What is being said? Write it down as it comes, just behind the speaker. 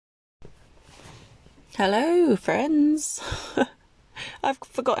Hello, friends. I've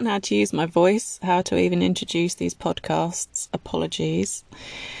forgotten how to use my voice, how to even introduce these podcasts. Apologies.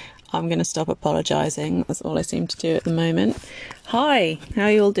 I'm going to stop apologising. That's all I seem to do at the moment. Hi, how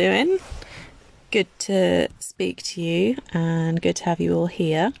are you all doing? Good to speak to you and good to have you all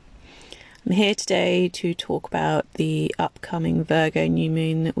here. I'm here today to talk about the upcoming Virgo new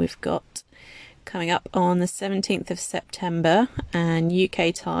moon that we've got coming up on the 17th of September, and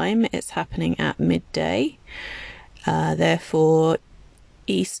UK time it's happening at midday. Therefore,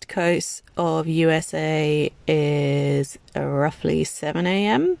 east coast of USA is roughly 7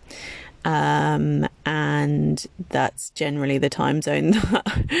 a.m. And that's generally the time zone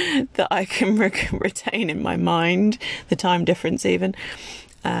that I can retain in my mind, the time difference even.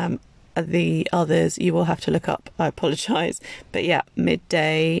 The others you will have to look up, I apologise, but yeah,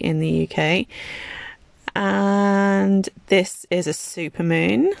 midday in the UK. And this is a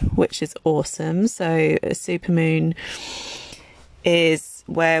supermoon, which is awesome. So a supermoon is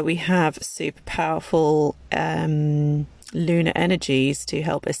where we have super powerful lunar energies to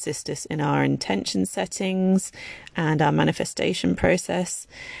help assist us in our intention settings and our manifestation process.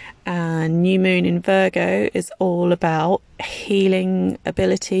 And new moon in Virgo is all about healing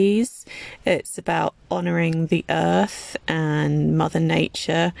abilities. It's about honouring the earth and Mother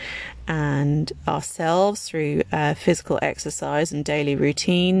Nature and ourselves through physical exercise and daily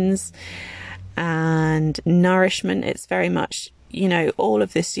routines and nourishment. It's very much, all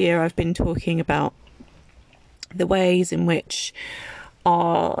of this year I've been talking about the ways in which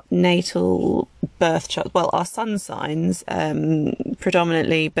our natal birth chart, our sun signs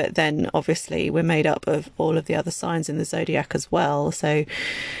predominantly, but then obviously we're made up of all of the other signs in the zodiac as well. So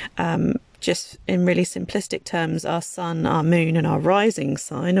just in really simplistic terms, our sun, our moon and our rising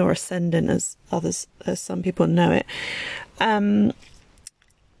sign, or ascendant as some people know it,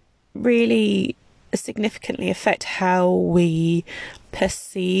 really significantly affect how we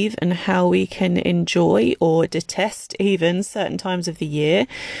perceive and how we can enjoy or detest even certain times of the year.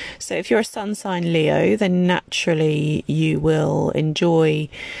 So if you're a sun sign Leo, then naturally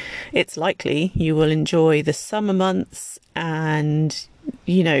it's likely you will enjoy the summer months, and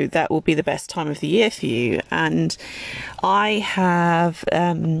that will be the best time of the year for you. And I have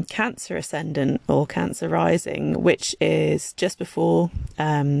Cancer ascendant or Cancer rising, which is just before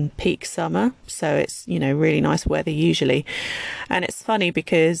peak summer, so it's really nice weather usually. And it's funny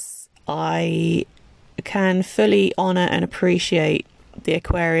because I can fully honour and appreciate the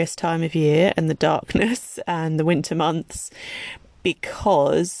Aquarius time of year and the darkness and the winter months,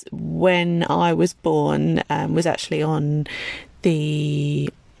 because when I was born was actually on I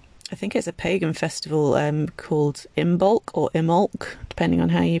think it's a pagan festival called Imbolc or Imolc, depending on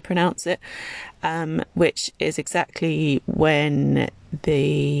how you pronounce it, which is exactly when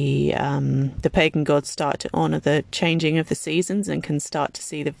the pagan gods start to honour the changing of the seasons and can start to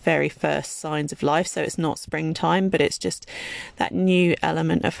see the very first signs of life. So it's not springtime, but it's just that new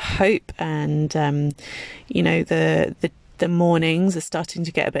element of hope, and the mornings are starting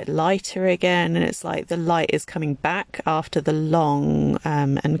to get a bit lighter again, and it's like the light is coming back after the long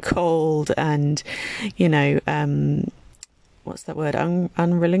and cold and what's that word,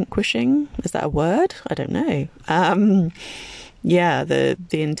 unrelinquishing, is that a word? I don't know. The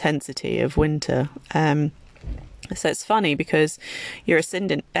intensity of winter. So it's funny because your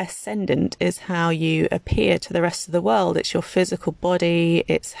ascendant is how you appear to the rest of the world. It's your physical body.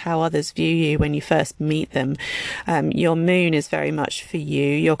 It's how others view you when you first meet them. Your moon is very much for you,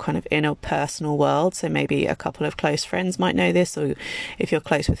 your kind of inner personal world. So maybe a couple of close friends might know this, or if you're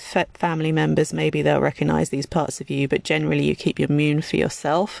close with family members, maybe they'll recognize these parts of you, but generally you keep your moon for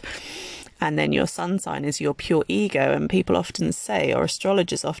yourself. And then your sun sign is your pure ego. And people often say, or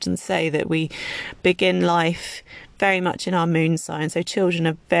astrologers often say, that we begin life very much in our moon sign. So children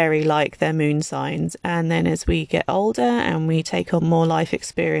are very like their moon signs. And then as we get older and we take on more life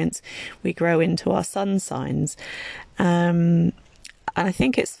experience, we grow into our sun signs. And I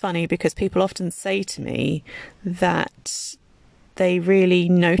think it's funny because people often say to me that they really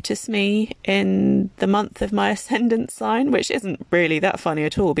notice me in the month of my ascendant sign, which isn't really that funny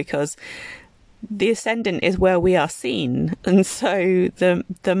at all, because the ascendant is where we are seen. And so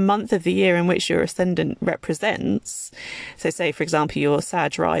the month of the year in which your ascendant represents, so say for example you're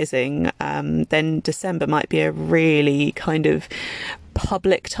Sag rising, then December might be a really kind of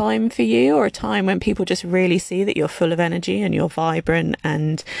public time for you, or a time when people just really see that you're full of energy and you're vibrant,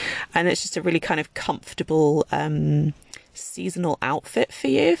 and it's just a really kind of comfortable seasonal outfit for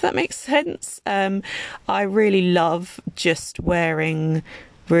you, if that makes sense. I really love just wearing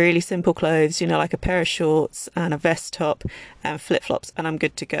really simple clothes, like a pair of shorts and a vest top and flip-flops, and I'm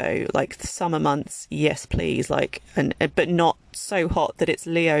good to go. Like the summer months, yes please, but not so hot that it's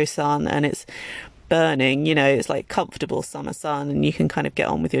Leo sun and it's burning, it's like comfortable summer sun and you can kind of get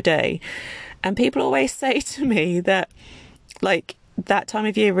on with your day. And people always say to me that like that time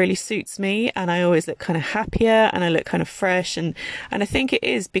of year really suits me, and I always look kind of happier and I look kind of fresh, and I think it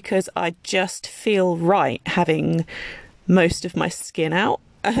is because I just feel right having most of my skin out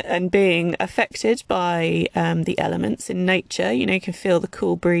and being affected by the elements in nature. You can feel the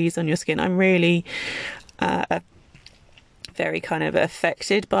cool breeze on your skin. I'm really very kind of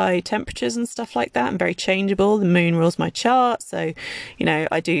affected by temperatures and stuff like that. I'm very changeable. The moon rules my chart, so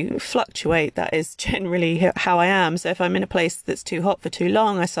I do fluctuate. That is generally how I am. So if I'm in a place that's too hot for too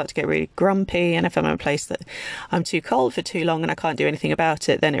long, I start to get really grumpy, and if I'm in a place that I'm too cold for too long and I can't do anything about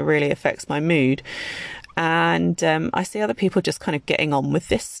it, then it really affects my mood. And I see other people just kind of getting on with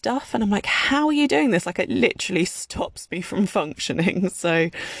this stuff, and I'm like, how are you doing this? Like, it literally stops me from functioning. So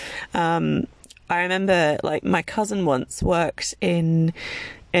I remember, like, my cousin once worked in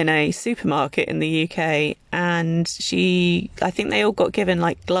a supermarket in the UK, and I think they all got given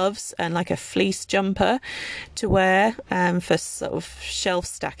like gloves and like a fleece jumper to wear for sort of shelf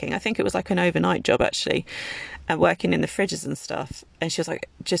stacking. I think it was like an overnight job actually, and working in the fridges and stuff. And she was like,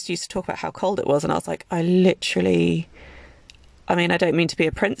 just used to talk about how cold it was, and I was like, I don't mean to be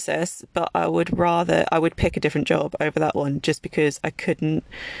a princess, but I would pick a different job over that one, just because I couldn't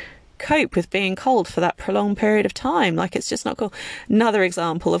cope with being cold for that prolonged period of time. Like, it's just not cool. Another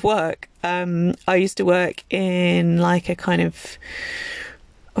example of work, I used to work in like a kind of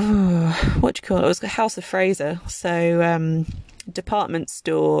what do you call it? It was House of Fraser, so department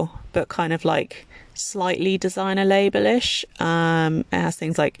store, but kind of like slightly designer label-ish. It has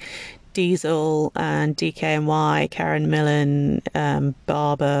things like Diesel and DKNY, Karen Millen,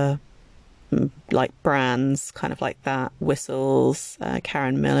 Barber, like brands, kind of like that. Whistles,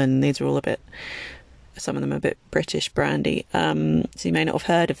 Karen Millen. These are all some of them are a bit British brandy. So you may not have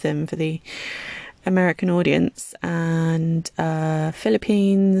heard of them for the American audience. And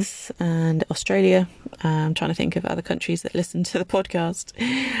Philippines and Australia. I'm trying to think of other countries that listen to the podcast.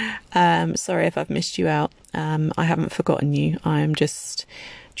 Sorry if I've missed you out. I haven't forgotten you. I'm just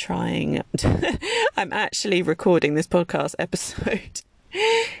trying. I'm actually recording this podcast episode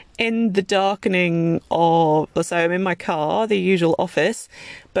in the darkening so I'm in my car, the usual office,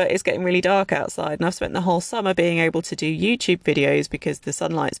 but it's getting really dark outside, and I've spent the whole summer being able to do YouTube videos because the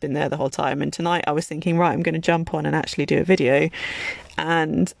sunlight's been there the whole time. And tonight I was thinking, right, I'm going to jump on and actually do a video,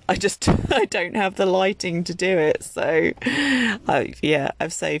 and I don't have the lighting to do it. So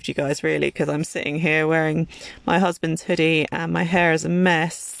I've saved you guys really, because I'm sitting here wearing my husband's hoodie and my hair is a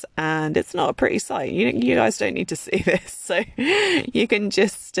mess, and it's not a pretty sight. You guys don't need to see this, so you can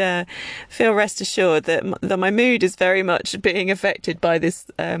just feel rest assured that my mood is very much being affected by this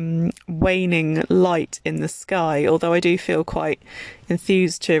waning light in the sky. Although I do feel quite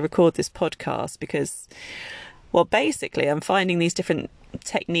enthused to record this podcast because, well, basically I'm finding these different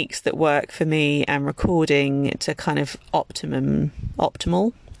techniques that work for me and recording to kind of optimal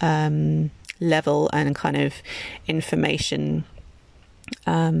level and kind of information,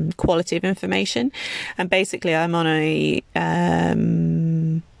 quality of information. And basically I'm on a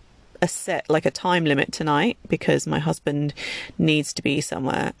set, like a time limit tonight, because my husband needs to be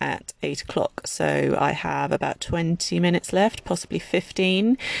somewhere at 8 o'clock. So I have about 20 minutes left, possibly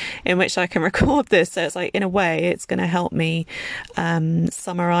 15, in which I can record this. So it's like, in a way, it's going to help me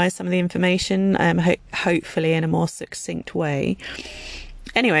summarize some of the information, hopefully in a more succinct way.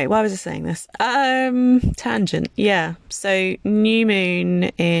 Anyway, why was I saying this? Tangent. Yeah. So new moon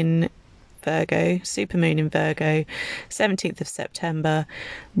in Virgo, supermoon in Virgo, 17th of September,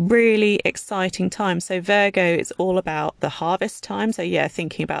 really exciting time. So Virgo, it's all about the harvest time. So yeah,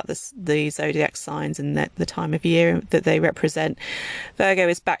 thinking about the zodiac signs and the time of year that they represent. Virgo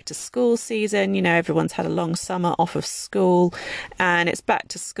is back to school season. Everyone's had a long summer off of school, and it's back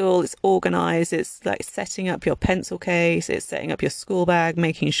to school. It's organized. It's like setting up your pencil case. It's setting up your school bag,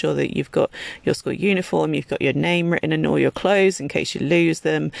 making sure that you've got your school uniform, you've got your name written in all your clothes in case you lose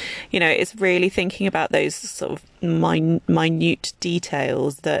them. It's really thinking about those sort of minute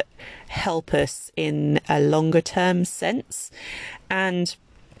details that help us in a longer term sense. And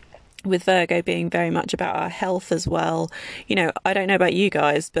with Virgo being very much about our health as well, I don't know about you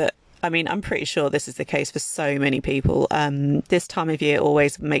guys, but I'm pretty sure this is the case for so many people. This time of year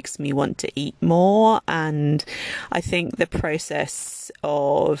always makes me want to eat more, and I think the process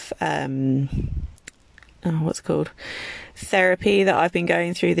of what's it called, therapy that I've been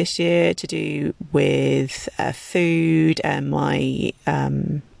going through this year to do with food and my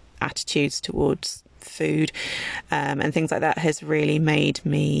attitudes towards food and things like that has really made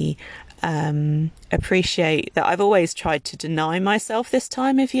me appreciate that I've always tried to deny myself this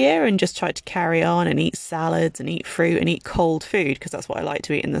time of year and just tried to carry on and eat salads and eat fruit and eat cold food because that's what I like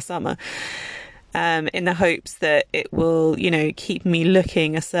to eat in the summer. In the hopes that it will, keep me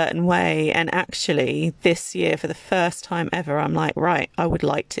looking a certain way. And actually this year, for the first time ever, I'm like, right, I would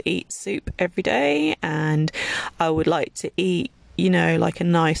like to eat soup every day, and I would like to eat, like a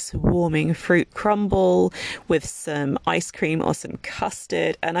nice warming fruit crumble with some ice cream or some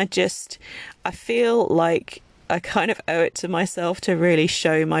custard. And I feel like I kind of owe it to myself to really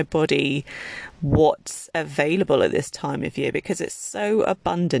show my body what's available at this time of year, because it's so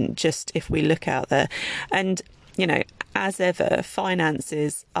abundant just if we look out there. And, as ever,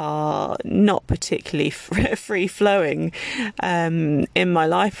 finances are not particularly free-flowing in my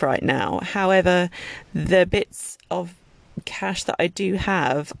life right now. However, the bits of cash that I do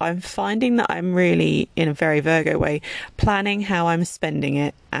have, I'm finding that I'm really, in a very Virgo way, planning how I'm spending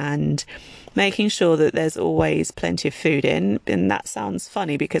it and making sure that there's always plenty of food in. And that sounds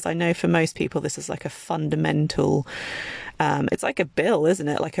funny because I know for most people this is like a fundamental, it's like a bill, isn't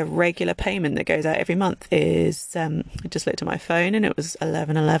it? Like a regular payment that goes out every month is, I just looked at my phone and it was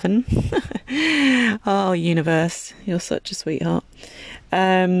 11:11. Oh, universe, you're such a sweetheart.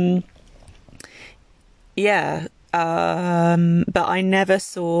 But I never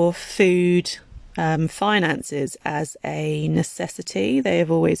saw food finances as a necessity. They have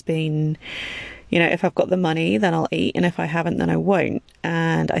always been, if I've got the money, then I'll eat, and if I haven't, then I won't.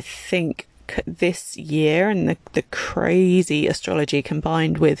 And I think this year and the crazy astrology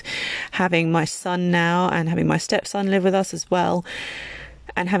combined with having my son now and having my stepson live with us as well,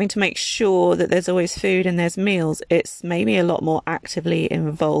 and having to make sure that there's always food and there's meals, it's made me a lot more actively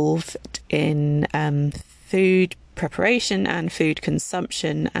involved in food preparation and food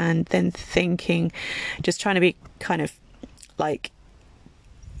consumption, and then just trying to be kind of like,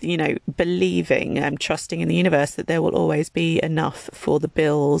 believing and trusting in the universe that there will always be enough for the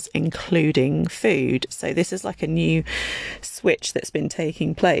bills, including food. So this is like a new switch that's been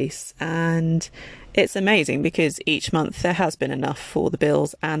taking place, and it's amazing because each month there has been enough for the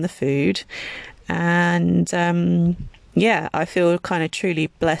bills and the food. And I feel kind of truly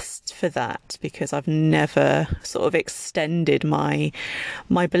blessed for that, because I've never sort of extended my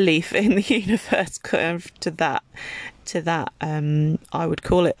belief in the universe kind of to that. I would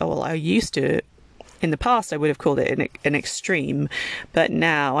call it, I used to, in the past I would have called it an extreme, but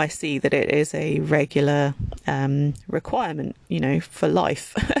now I see that it is a regular requirement, for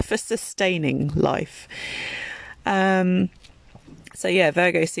life, for sustaining life. So yeah,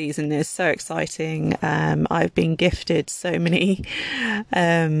 Virgo season is so exciting. I've been gifted so many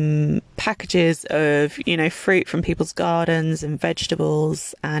packages of, fruit from people's gardens and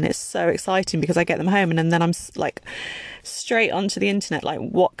vegetables. And it's so exciting because I get them home and then I'm like straight onto the internet, like,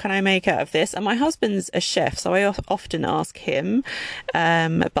 what can I make out of this? And my husband's a chef, so I often ask him.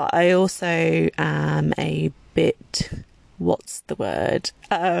 But I also am a bit, what's the word?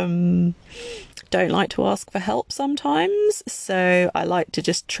 Don't like to ask for help sometimes, so I like to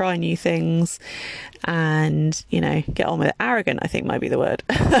just try new things and get on with it. Arrogant, I think, might be the word.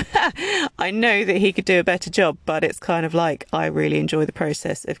 I know that he could do a better job, but it's kind of like I really enjoy the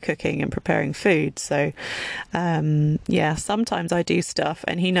process of cooking and preparing food. So sometimes I do stuff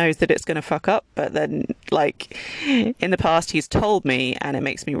and he knows that it's going to fuck up, but then like in the past he's told me and it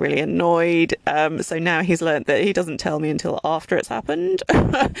makes me really annoyed. So now he's learnt that he doesn't tell me until after it's happened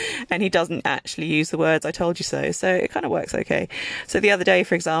and he doesn't actually use the words "I told you so," so it kind of works okay. So the other day,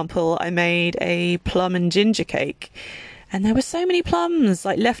 for example, I made a plum and ginger cake, and there were so many plums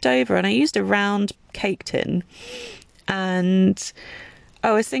like left over, and I used a round cake tin, and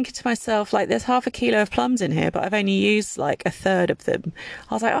I was thinking to myself, like, there's half a kilo of plums in here, but I've only used like a third of them.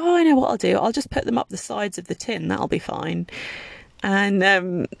 I was like, oh, I know what I'll do, I'll just put them up the sides of the tin, that'll be fine.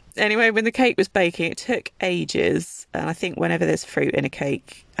 And anyway, when the cake was baking, it took ages. And I think whenever there's fruit in a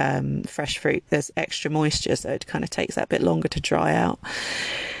cake, fresh fruit, there's extra moisture, so it kind of takes that bit longer to dry out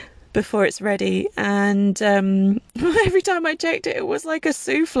before it's ready. And every time I checked it, it was like a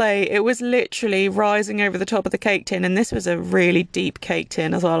souffle. It was literally rising over the top of the cake tin, and this was a really deep cake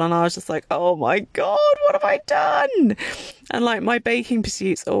tin as well. And I was just like, oh my god, what have I done? And like, my baking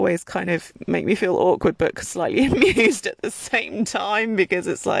pursuits always kind of make me feel awkward but slightly amused at the same time, because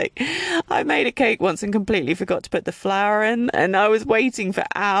it's like, I made a cake once and completely forgot to put the flour in, and I was waiting for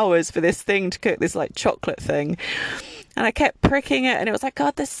hours for this thing to cook, this like chocolate thing, and I kept pricking it, and it was like,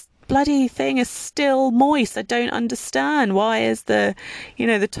 god, this bloody thing is still moist. I don't understand. Why is the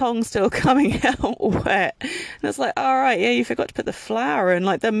tongue still coming out wet? And it's like, all right, yeah, you forgot to put the flour in,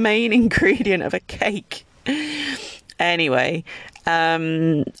 like the main ingredient of a cake. Anyway,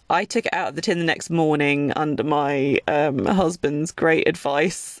 I took it out of the tin the next morning under my husband's great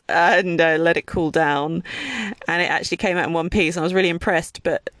advice and let it cool down, and it actually came out in one piece. I was really impressed,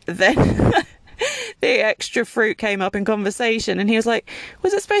 but then the extra fruit came up in conversation, and he was like,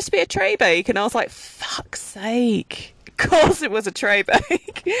 was it supposed to be a tray bake? And I was like, fuck's sake. Of course it was a tray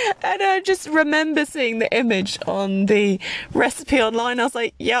bake. And I just remember seeing the image on the recipe online. I was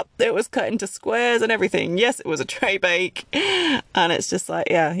like, yep, it was cut into squares and everything. Yes, it was a tray bake. And it's just like,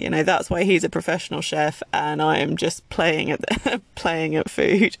 yeah, that's why he's a professional chef and I am just playing at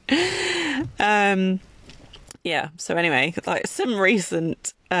food. Yeah, so anyway, like some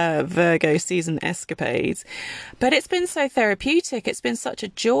recent Virgo season escapades, but it's been so therapeutic. It's been such a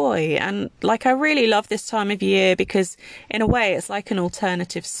joy, and like I really love this time of year because in a way it's like an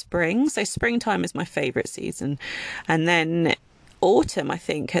alternative spring. So springtime is my favourite season, and then autumn I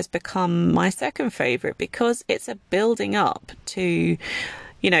think has become my second favourite because it's a building up to,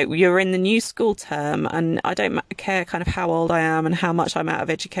 you're in the new school term, and I don't care kind of how old I am and how much I'm out of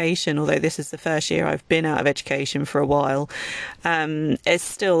education, although this is the first year I've been out of education for a while. It's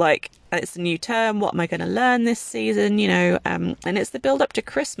still like, it's a new term. What am I going to learn this season? And it's the build up to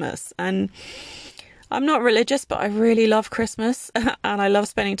Christmas. And I'm not religious, but I really love Christmas and I love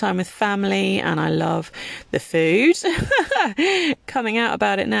spending time with family and I love the food. Coming out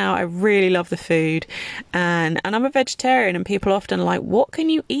about it now, I really love the food. And I'm a vegetarian, and people often are like, what can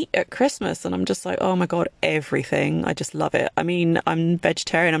you eat at Christmas? And I'm just like, oh my God, everything. I just love it. I mean, I'm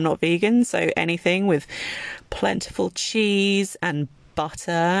vegetarian, I'm not vegan. So anything with plentiful cheese and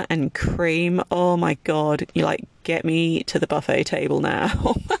butter and cream. Oh my God, get me to the buffet table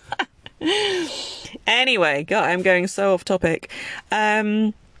now. Anyway, God, I'm going so off topic.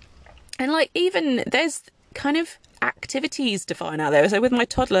 And even there's kind of activities to find out there. So with my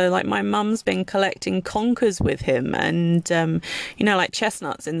toddler, like my mum's been collecting conkers with him and, like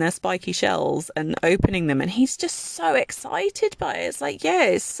chestnuts in their spiky shells and opening them. And he's just so excited by it. It's like, yeah,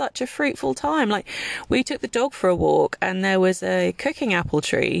 it's such a fruitful time. Like we took the dog for a walk and there was a cooking apple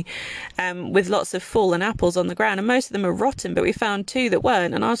tree with lots of fallen apples on the ground, and most of them are rotten, but we found 2 that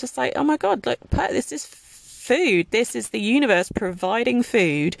weren't. And I was just like, oh my God, look, this is food. This is the universe providing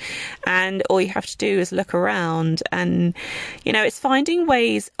food, and all you have to do is look around. And it's finding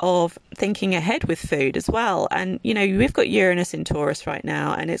ways of thinking ahead with food as well. And we've got Uranus in Taurus right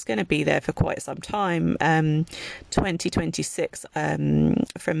now, and it's going to be there for quite some time, 2026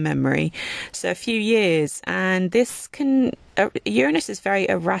 from memory, so a few years. And this can Uranus is very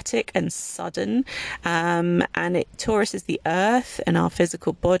erratic and sudden, and Taurus is the earth and our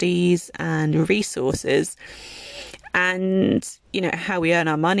physical bodies and resources, and how we earn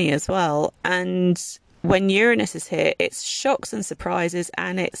our money as well. And when Uranus is here, it's shocks and surprises,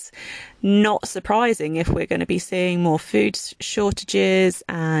 and it's not surprising if we're going to be seeing more food shortages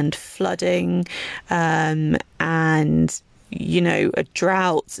and flooding, and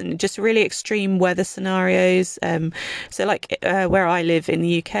droughts and just really extreme weather scenarios. So like where I live in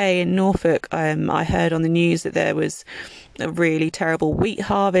the UK in Norfolk, I heard on the news that there was a really terrible wheat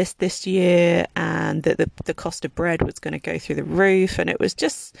harvest this year, and that the cost of bread was going to go through the roof. And it was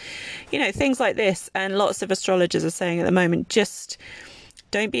just, things like this. And lots of astrologers are saying at the moment, just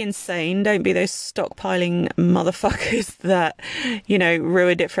don't be insane. Don't be those stockpiling motherfuckers that,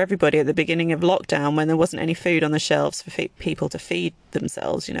 ruined it for everybody at the beginning of lockdown when there wasn't any food on the shelves for people to feed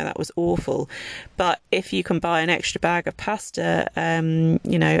themselves. That was awful. But if you can buy an extra bag of pasta,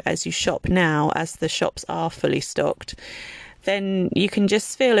 as you shop now, as the shops are fully stocked, then you can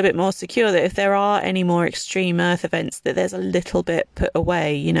just feel a bit more secure that if there are any more extreme earth events, that there's a little bit put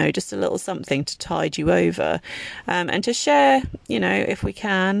away, just a little something to tide you over, and to share, if we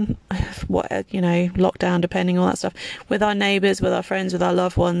can, lockdown depending, all that stuff, with our neighbours, with our friends, with our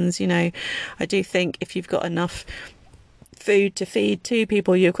loved ones. I do think if you've got enough food to feed 2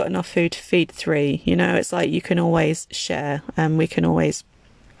 people, you've got enough food to feed 3. It's like you can always share, and we can always,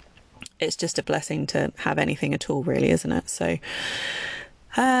 it's just a blessing to have anything at all, really, isn't it? So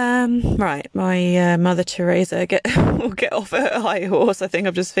right, my Mother Teresa will get off her high horse. I think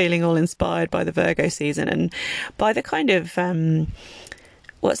I'm just feeling all inspired by the Virgo season and by the kind of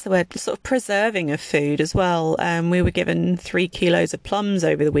what's the word, sort of preserving of food as well. We were given 3 kilos of plums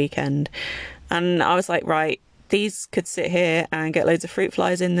over the weekend, and I was like, right, these could sit here and get loads of fruit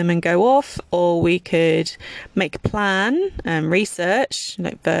flies in them and go off, or we could make a plan and research,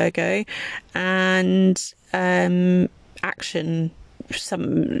 like Virgo, and action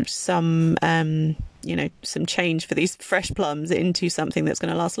some change for these fresh plums into something that's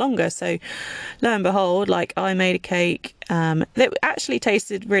going to last longer. So lo and behold, like, I made a cake that actually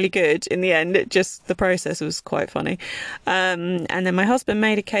tasted really good in the end. The process was quite funny. And then my husband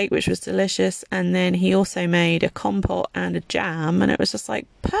made a cake which was delicious, and then he also made a compote and a jam, and it was just like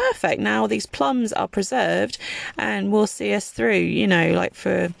perfect. Now these plums are preserved and will see us through, like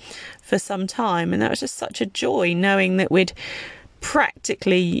for some time. And that was just such a joy, knowing that we'd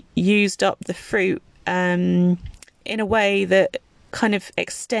practically used up the fruit in a way that kind of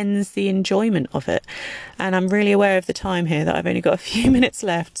extends the enjoyment of it. And I'm really aware of the time here, that I've only got a few minutes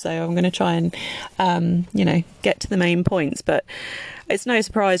left, so I'm going to try and get to the main points. But it's no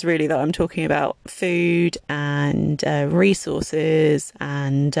surprise really that I'm talking about food and resources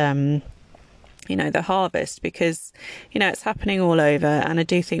and the harvest, because it's happening all over, and I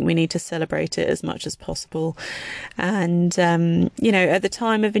do think we need to celebrate it as much as possible. And at the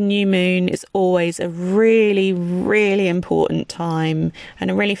time of a new moon, it's always a really, really important time and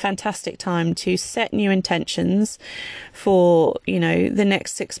a really fantastic time to set new intentions for the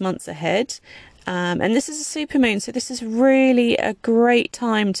next 6 months ahead. And this is a supermoon, so this is really a great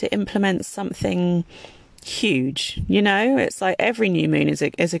time to implement something huge. It's like every new moon is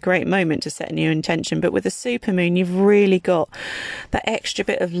a great moment to set a new intention, but with a supermoon, you've really got that extra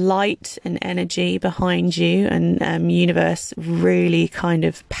bit of light and energy behind you, and universe really kind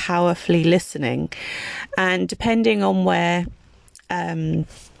of powerfully listening. And depending on where the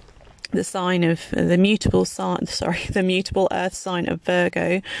sign of the mutable earth sign of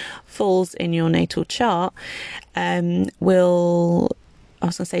Virgo falls in your natal chart, I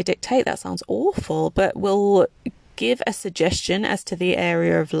was going to say dictate, that sounds awful, but will give a suggestion as to the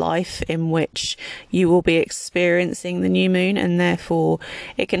area of life in which you will be experiencing the new moon, and therefore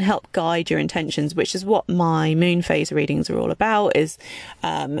it can help guide your intentions, which is what my moon phase readings are all about. Is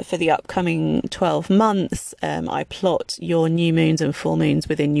for the upcoming 12 months, I plot your new moons and full moons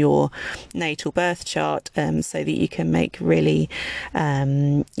within your natal birth chart, so that you can make really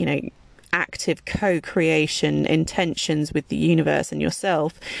active co-creation intentions with the universe and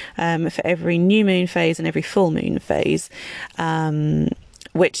yourself for every new moon phase and every full moon phase,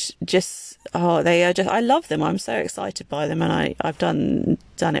 which I love them. I'm so excited by them, and I've done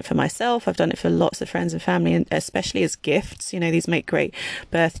it for myself. I've done it for lots of friends and family, and especially as gifts. These make great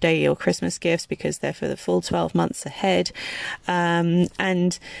birthday or Christmas gifts because they're for the full 12 months ahead. And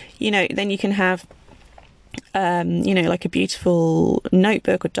then you can have like a beautiful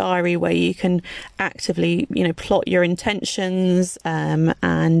notebook or diary where you can actively, plot your intentions,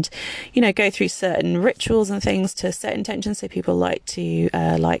 and, go through certain rituals and things to set intentions. So people like to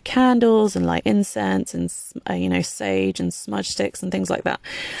light candles and light incense and, sage and smudge sticks and things like that.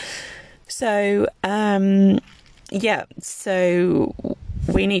 So, so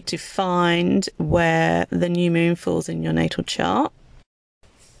we need to find where the new moon falls in your natal chart.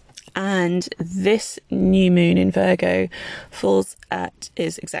 And this new moon in Virgo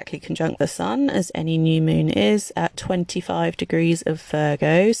is exactly conjunct the sun, as any new moon is, at 25 degrees of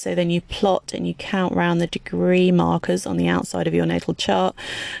Virgo. So then you plot and you count round the degree markers on the outside of your natal chart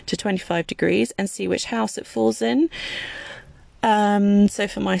to 25 degrees and see which house it falls in. So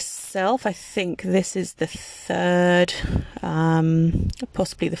for myself, I think this is the third,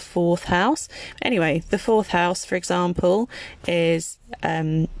 possibly the fourth house. Anyway, the fourth house, for example, is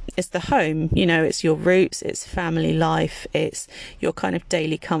the home. It's your roots, it's family life, it's your kind of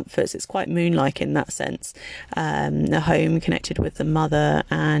daily comforts. It's quite moon-like in that sense. The home connected with the mother,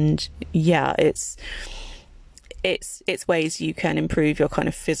 and it's ways you can improve your kind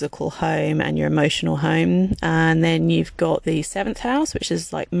of physical home and your emotional home. And then you've got the seventh house, which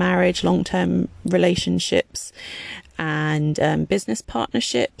is like marriage, long-term relationships, and business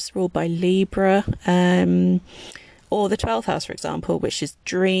partnerships, ruled by Libra. Or the 12th house, for example, which is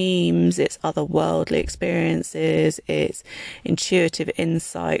dreams, it's otherworldly experiences, it's intuitive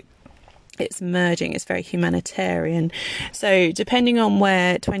insight, it's merging, it's very humanitarian. So depending on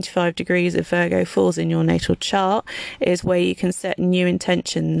where 25 degrees of Virgo falls in your natal chart is where you can set new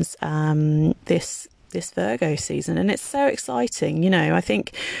intentions this Virgo season. And it's so exciting. I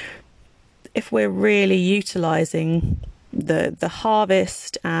think if we're really utilising the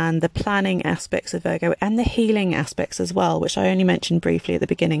harvest and the planning aspects of Virgo and the healing aspects as well, which I only mentioned briefly at the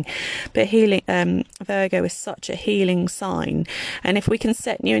beginning, but Virgo is such a healing sign, and if we can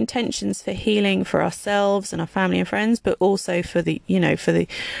set new intentions for healing for ourselves and our family and friends, but also for the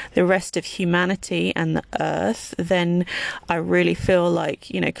rest of humanity and the earth, then I really feel like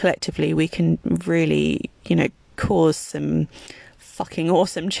collectively we can really cause some fucking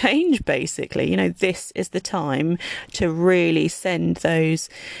awesome change, basically. You know, this is the time to really send those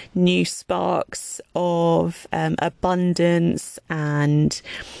new sparks of abundance and,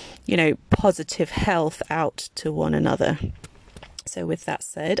 you know, positive health out to one another. So with that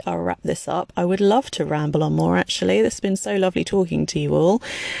said, I'll wrap this up. I would love to ramble on more, actually. This has been so lovely talking to you all,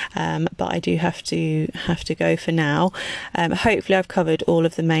 but I do have to go for now. Hopefully I've covered all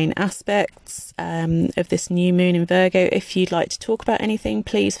of the main aspects of this new moon in Virgo. If you'd like to talk about anything,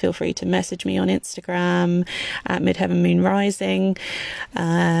 please feel free to message me on Instagram at Midheaven Moon Rising.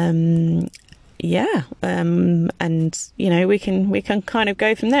 And you know, we can kind of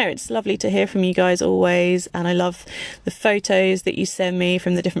go from there. It's lovely to hear from you guys always, and I love the photos that you send me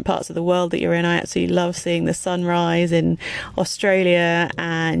from the different parts of the world that you're in. I absolutely love seeing the sunrise in Australia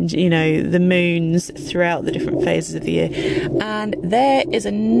and, you know, the moons throughout the different phases of the year. And there is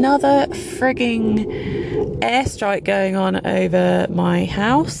another frigging airstrike going on over my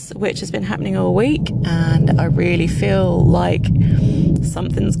house, which has been happening all week, and I really feel like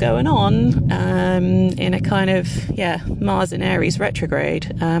something's going on in a kind of Mars in Aries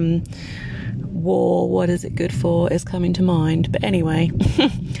retrograde. War, what is it good for, is coming to mind. But anyway,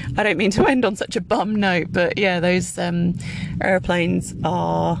 I don't mean to end on such a bum note, but yeah, those airplanes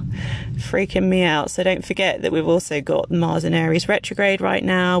are freaking me out. So don't forget that we've also got Mars in Aries retrograde right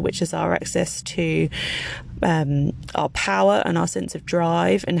now, which is our access to our power and our sense of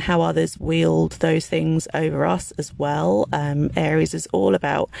drive and how others wield those things over us as well. Aries is all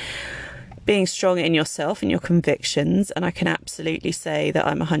about being strong in yourself and your convictions, and I can absolutely say that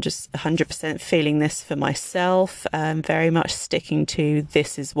I'm 100% feeling this for myself, very much sticking to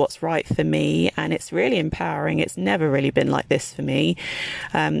this is what's right for me, and it's really empowering. It's never really been like this for me,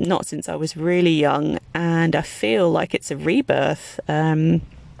 not since I was really young, and I feel like it's a rebirth.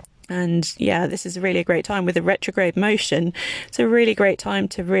 And yeah, this is really a great time with the retrograde motion. It's a really great time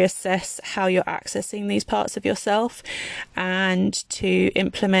to reassess how you're accessing these parts of yourself and to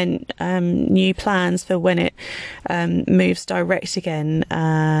implement new plans for when it moves direct again.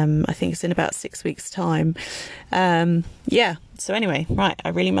 I think it's in about 6 weeks' time. So anyway, right, I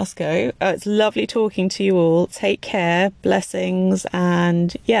really must go. It's lovely talking to you all. Take care, blessings,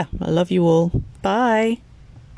 and yeah, I love you all. Bye.